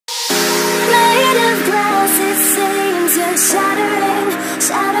shattering,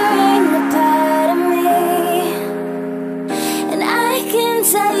 shattering the part of me, and I can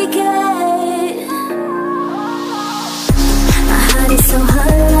take it. My heart is so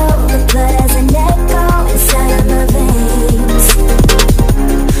hollow, the blood has an echo inside of my veins.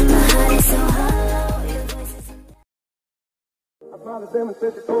 My heart is so hollow, your voice is in... I smiled at them and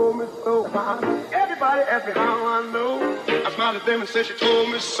said she told me so. Everybody asked me how I know. I smiled at them and said she told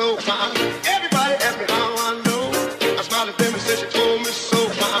me so. Everybody asked me how I know. I smiled at them and said she told me so.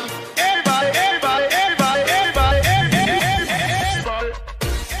 Everybody, everybody, everybody, everybody, everybody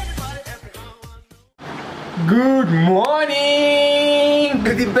asked me how I know. Good morning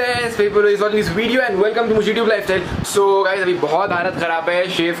to the best people who is watching this video and welcome to Mushitube lifestyle. So guys, अभी बहुत हालत खराब है,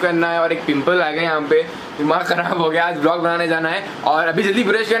 शेव करना है और एक pimple आ गया यहाँ पे, दिमाग खराब हो गया। आज ब्लॉग बनाने जाना है और अभी जल्दी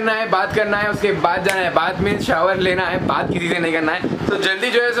ब्रश करना है, बात करना है, उसके बाद जाना है, बाद में शावर लेना है, बात किसी से नहीं करना है। तो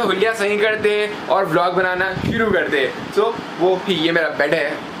जल्दी जो है सो हुलिया सही करते और ब्लॉग बनाना शुरू करते। सो वो ये मेरा बेड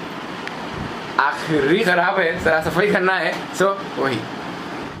है, आखिरी खराब है, सारा सफाई करना है। सो वही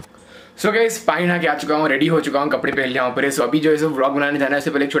सो गाइस, पानी नहा के आ चुका हूँ, रेडी हो चुका हूँ, कपड़े पहन लिया ऊपर। सो अभी जो है सो व्लॉग बनाने जाना है।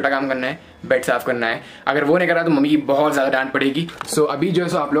 उससे पहले एक छोटा काम करना है, बेड साफ करना है। अगर वो नहीं करा तो मम्मी की बहुत ज़्यादा डांट पड़ेगी। सो अभी जो है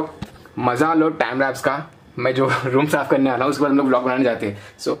सो आप लोग मज़ा लो टाइम लैप्स का। मैं जो रूम साफ करने वाला हूँ उसके बाद हम लोग व्लॉग बनाने जाते हैं।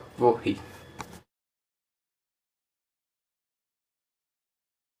 सो वो ही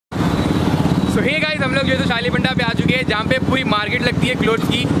हे गाइस, हम लोग जो है तो शालीबंडा पे आ चुके हैं, जहाँ पे पूरी मार्केट लगती है क्लोथ्स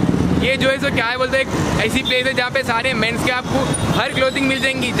की। ये जो है सो क्या है बोलते हैं, एक ऐसी प्लेस है जहाँ पे सारे मेंस के आपको हर क्लोथिंग मिल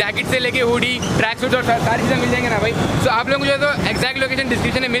जाएंगी, जैकेट से लेके हुडी, ट्रैक सूट और सारी चीज़ें मिल जाएंगे ना भाई। तो आप लोगों को जो है तो एक्जैक्ट लोकेशन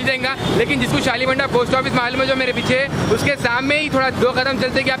डिस्क्रिप्शन में मिल जाएगा। लेकिन जिसको शालीबंडा पोस्ट ऑफिस मालूम है जो मेरे पीछे है, उसके सामने ही थोड़ा 2 कदम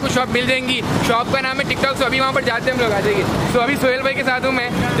चलते कि आपको शॉप मिल जाएंगी। शॉप का नाम है टिकटॉक। सो अभी वहाँ पर जाते हैं हम लोग, आ जाएंगे। तो अभी सोहेल भाई के साथ हूँ मैं,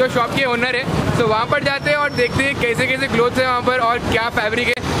 जो शॉप के ओनर है। तो वहाँ पर जाते हैं और देखते हैं कैसे कैसे क्लोथ्स है वहाँ पर और क्या फैब्रिक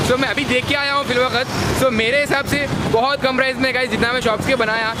है। तो मैं अभी देख के आया हूँ फिलवक्त। तो मेरे हिसाब से बहुत कम प्राइस में गाइस, जितना मैं शॉप्स के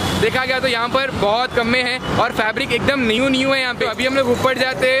बनाया देखा गया तो यहाँ पर बहुत कम में है और फैब्रिक एकदम न्यू है यहाँ पे। अभी हम लोग ऊपर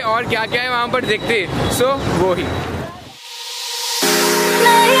जाते हैं और क्या क्या है वहाँ पर देखते हैं। सो वो ही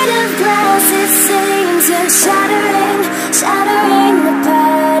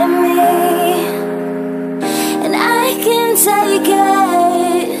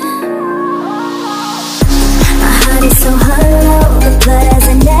so hollow, the blood has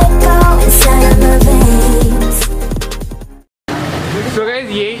an echo inside of my veins. So guys,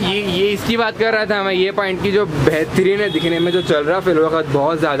 ये इसकी बात कर रहा था मैं, ये पॉइंट की जो बेहतरीन है दिखने में, जो चल रहा फिर वक्त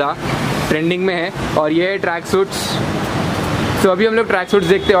बहुत ज़्यादा ट्रेंडिंग में है, और ये है ट्रैक सूट्स। तो अभी हम लोग ट्रैक सूट्स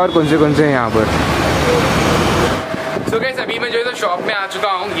देखते हैं और कौन से हैं यहाँ पर। तो गाइस, अभी मैं जो है तो शॉप में आ चुका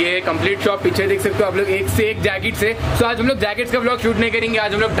हूँ। ये कंप्लीट शॉप पीछे देख सकते हो आप लोग, एक से एक जैकेट से। तो आज हम लोग जैकेट्स का ब्लॉग शूट नहीं करेंगे,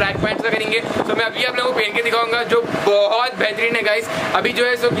 आज हम लोग ट्रैक पैंट्स का करेंगे। तो मैं अभी आप लोगों को पहन के दिखाऊंगा, जो बहुत बेहतरीन है गाइस। अभी जो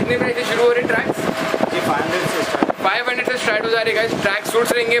है सो कितने प्राइस से शुरू हो रहे ट्रैक्स? 500 से स्टार्ट हो जा रहे गाइस। ट्रैक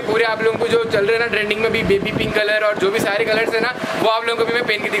सूट्स रहेंगे पूरे आप लोगों को, जो चल रहे हैं ना ट्रेंडिंग में भी, बेबी पिंक कलर और जो भी सारे कलर्स है ना, वो आप लोगों को भी मैं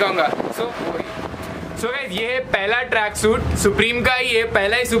पहन के दिखाऊंगा। सो गाइस, ये पहला ट्रैक सूट सुप्रीम का ही है,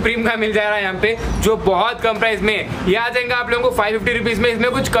 पहला ही सुप्रीम का मिल जा रहा है यहाँ पे, जो बहुत कम प्राइस में। ये आ जाएगा आप लोगों को 550 रुपीज़ में।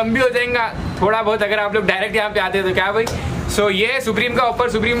 इसमें कुछ कम भी हो जाएगा थोड़ा बहुत अगर आप लोग डायरेक्ट यहाँ पे आते हैं तो। क्या भाई? सो ये सुप्रीम का, ऊपर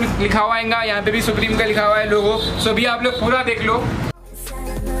सुप्रीम लिखा हुआ है, यहाँ पे भी सुप्रीम का लिखा हुआ है लोगो। सो भी आप लोग पूरा देख लो।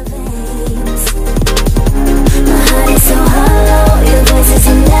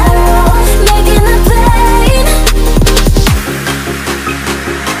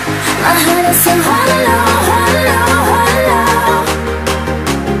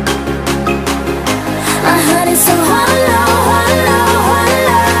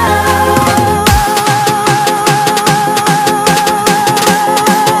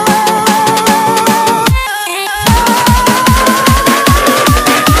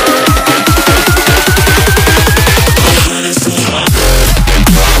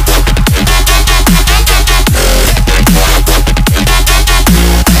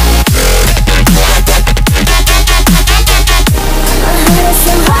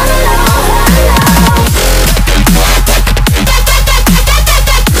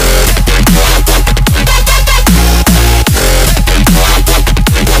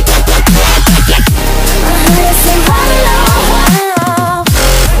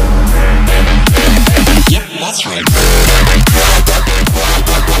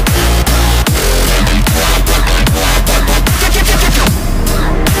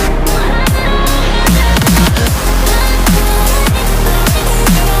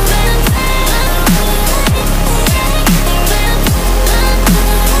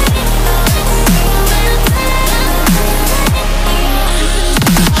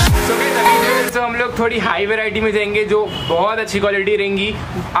 थोड़ी हाई वैरायटी में जाएंगे जो बहुत अच्छी क्वालिटी रहेंगी।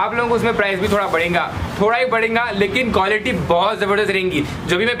 आप लोगों को उसमें प्राइस भी थोड़ा ही बढ़ेगा, लेकिन क्वालिटी बहुत ज़बरदस्त रहेंगी।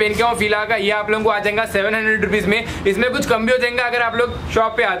 जो भी मैं पहन के हूँ फिलहाल का, ये आप लोगों को आ जाएगा 700 रुपीज़ में। इसमें कुछ कम भी हो जाएगा अगर आप लोग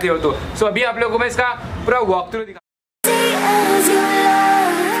शॉप पे आते हो तो। सो अभी आप लोगों को मैं इसका पूरा वॉक थ्रू दिखा।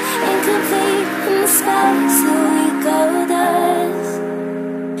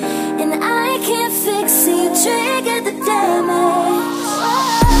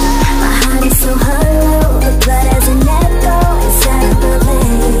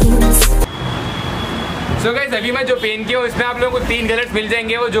 सो गाइस अभी मैं जो पहन के हूँ इसमें आप लोगों को 3 कलर्स मिल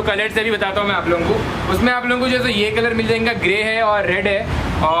जाएंगे। वो जो कलर्स अभी बताता हूँ मैं आप लोगों को। उसमें आप लोगों को जैसे ये कलर मिल जाएगा, ग्रे है और रेड है,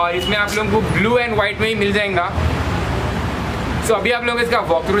 और इसमें आप लोगों को ब्लू एंड व्हाइट में ही मिल जाएगा। सो अभी आप लोगों को इसका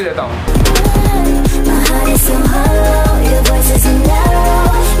वॉक थ्रू देता हूँ।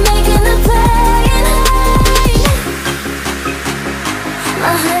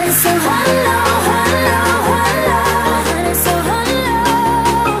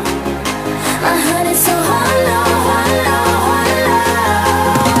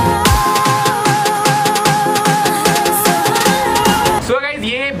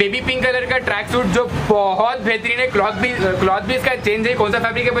 बेबी पिंक कलर का ट्रैक सूट जो बहुत बेहतरीन है। क्लॉथ भी इसका चेंज है। कौन सा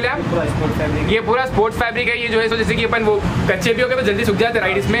फैब्रिक है बोले आप? ये पूरा स्पोर्ट्स फैब्रिक है। ये जो है सो जैसे कि अपन वो कच्चे भी हो गए तो जल्दी सूख जाते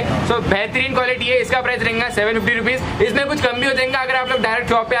राइट इसमें। सो बेहतरीन क्वालिटी है। इसका प्राइस रहेगा 750 रुपीज। इसमें कुछ कम भी हो जाएगा अगर आप लोग डायरेक्ट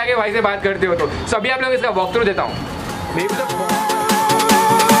शॉप पे आके भाई से बात करते हो तो। सो अभी आप लोग इसका वॉक थ्रू देता हूँ।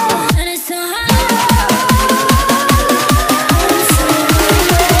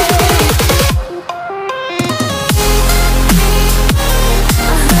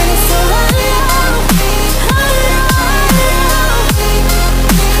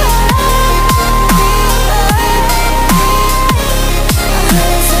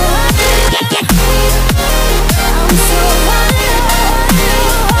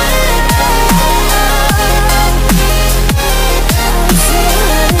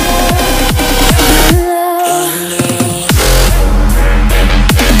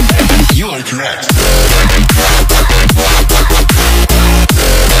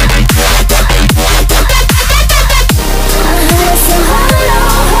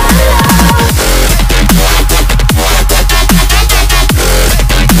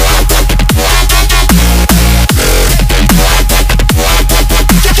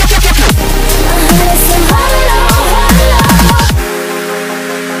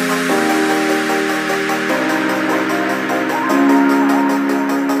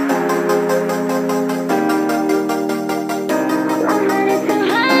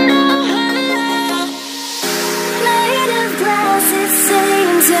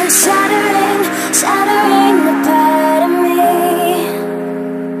 Shattering the part of me,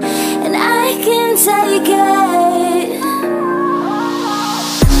 and I can take it.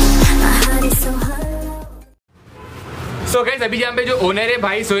 My heart is so hollow. So guys अभी यहाँ पे जो ओनर है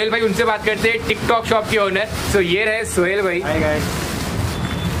भाई सोहेल भाई, उनसे बात करते हैं। टिकटॉक शॉप के ओनर। सो ये रहे सोहेल भाई। Hi guys.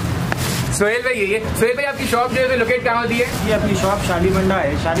 सोहेल भाई ये सोहेल भाई आपकी शॉप जो है लोकेट कहाँ होती है? ये अपनी शॉप शालीमंडा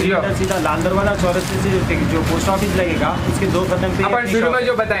है। शालीमंडा सीधा लाल दरवाजा चौरस्ते से जो पोस्ट ऑफिस लगेगा उसके 2 कदम पे अपन शुरू में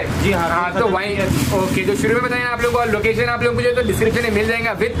जो बताए। जी हाँ तो वहीं ओके जो शुरू में बताए आप लोगों को लोकेशन आप लोगों को जो तो डिस्क्रिप्शन में मिल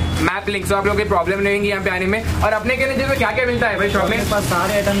जाएगा विद मैप लिंक। सो आप लोगों की प्रॉब्लम नहीं होगी यहाँ पे आने में। और अपने के लिए जो क्या क्या मिलता है भाई शॉप में? पास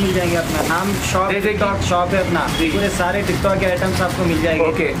सारे आइटम मिल जाएंगे। अपना नाम शॉप टिकटॉक शॉप है अपना। पूरे सारे टिकटॉक के आइटम्स आपको मिल जाएंगे।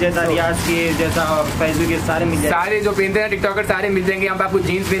 ओके जैसा रियाज के जैसा फैजू के सारे मिल जाएंगे। सारे जो पहनते हैं टिकटॉकर सारे मिल जाएंगे। यहाँ पे आपको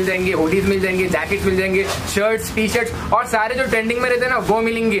जीन्स मिल जाएंगे, हुडीज मिल जाएंगे, जैकेट मिल जाएंगे, शर्ट्स, टी शर्ट्स और सारे जो ट्रेंडिंग में रहते हैं ना वो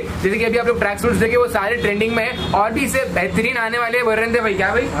मिलेंगे। जैसे कि अभी आप लोग ट्रैक सूट्स देखे वो सारे ट्रेंडिंग में है। और भी इससे बेहतरीन आने वाले वर्जन थे भाई।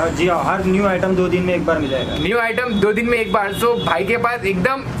 क्या भाई? जी हाँ, हर न्यू आइटम 2 दिन में एक बार मिल जाएगा। न्यू आइटम 2 दिन में एक बार। सो भाई के पास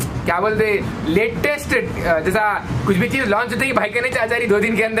एकदम क्या बोलते लेटेस्ट जैसा कुछ भी चीज लॉन्च होती है भाई कहने चाह जा रही 2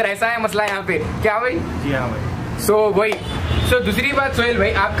 दिन के अंदर। ऐसा है मसला यहाँ पे। क्या भाई? जी हाँ भाई। सो वही सो दूसरी बात सोहेल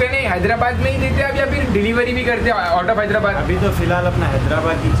भाई, आप कहने हैदराबाद में ही देते हैं या फिर डिलीवरी भी करते हैं आउट ऑफ हैदराबाद? अभी तो फिलहाल अपना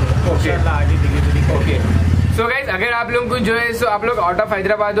हैदराबाद ही है। आगे डिलीवरी। ओके सो गाइस अगर आप लोगों को जो है सो आप लोग आउट ऑफ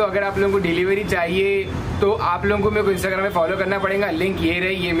हैदराबाद हो, अगर आप लोगों को डिलीवरी चाहिए तो आप लोगों को मेरे को इंस्टाग्राम में फॉलो करना पड़ेगा। लिंक ये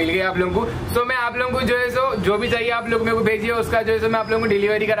रही, ये मिल गया आप लोगों को। सो मैं आप लोगों को जो है सो जो भी चाहिए आप लोग मेरे को भेजिए। उसका जो है सो मैं आप लोगों को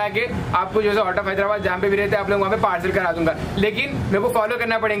डिलीवरी करा के आपको जो है आउट ऑफ हैदराबाद जहाँ पे भी रहते हैं आप लोग वहाँ पे पार्सल करा दूंगा। लेकिन मेरे को फॉलो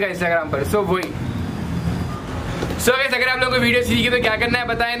करना पड़ेगा इंस्टाग्राम पर। सो वही सो गाइस अगर आप लोगों को वीडियो सीखी तो क्या करना है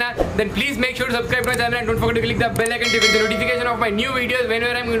बताए ना। Then please make sure to subscribe my channel and don't forget to click the bell icon to get the notification of my new videos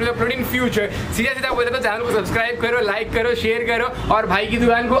whenever I am going to upload in future. सीधा बोले तो channel को subscribe करो, like करो, share करो और भाई की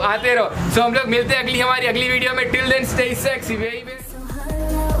दुकान को आते रहो। सो हम लोग मिलते हैं हमारी अगली वीडियो में। Till then stay sexy baby.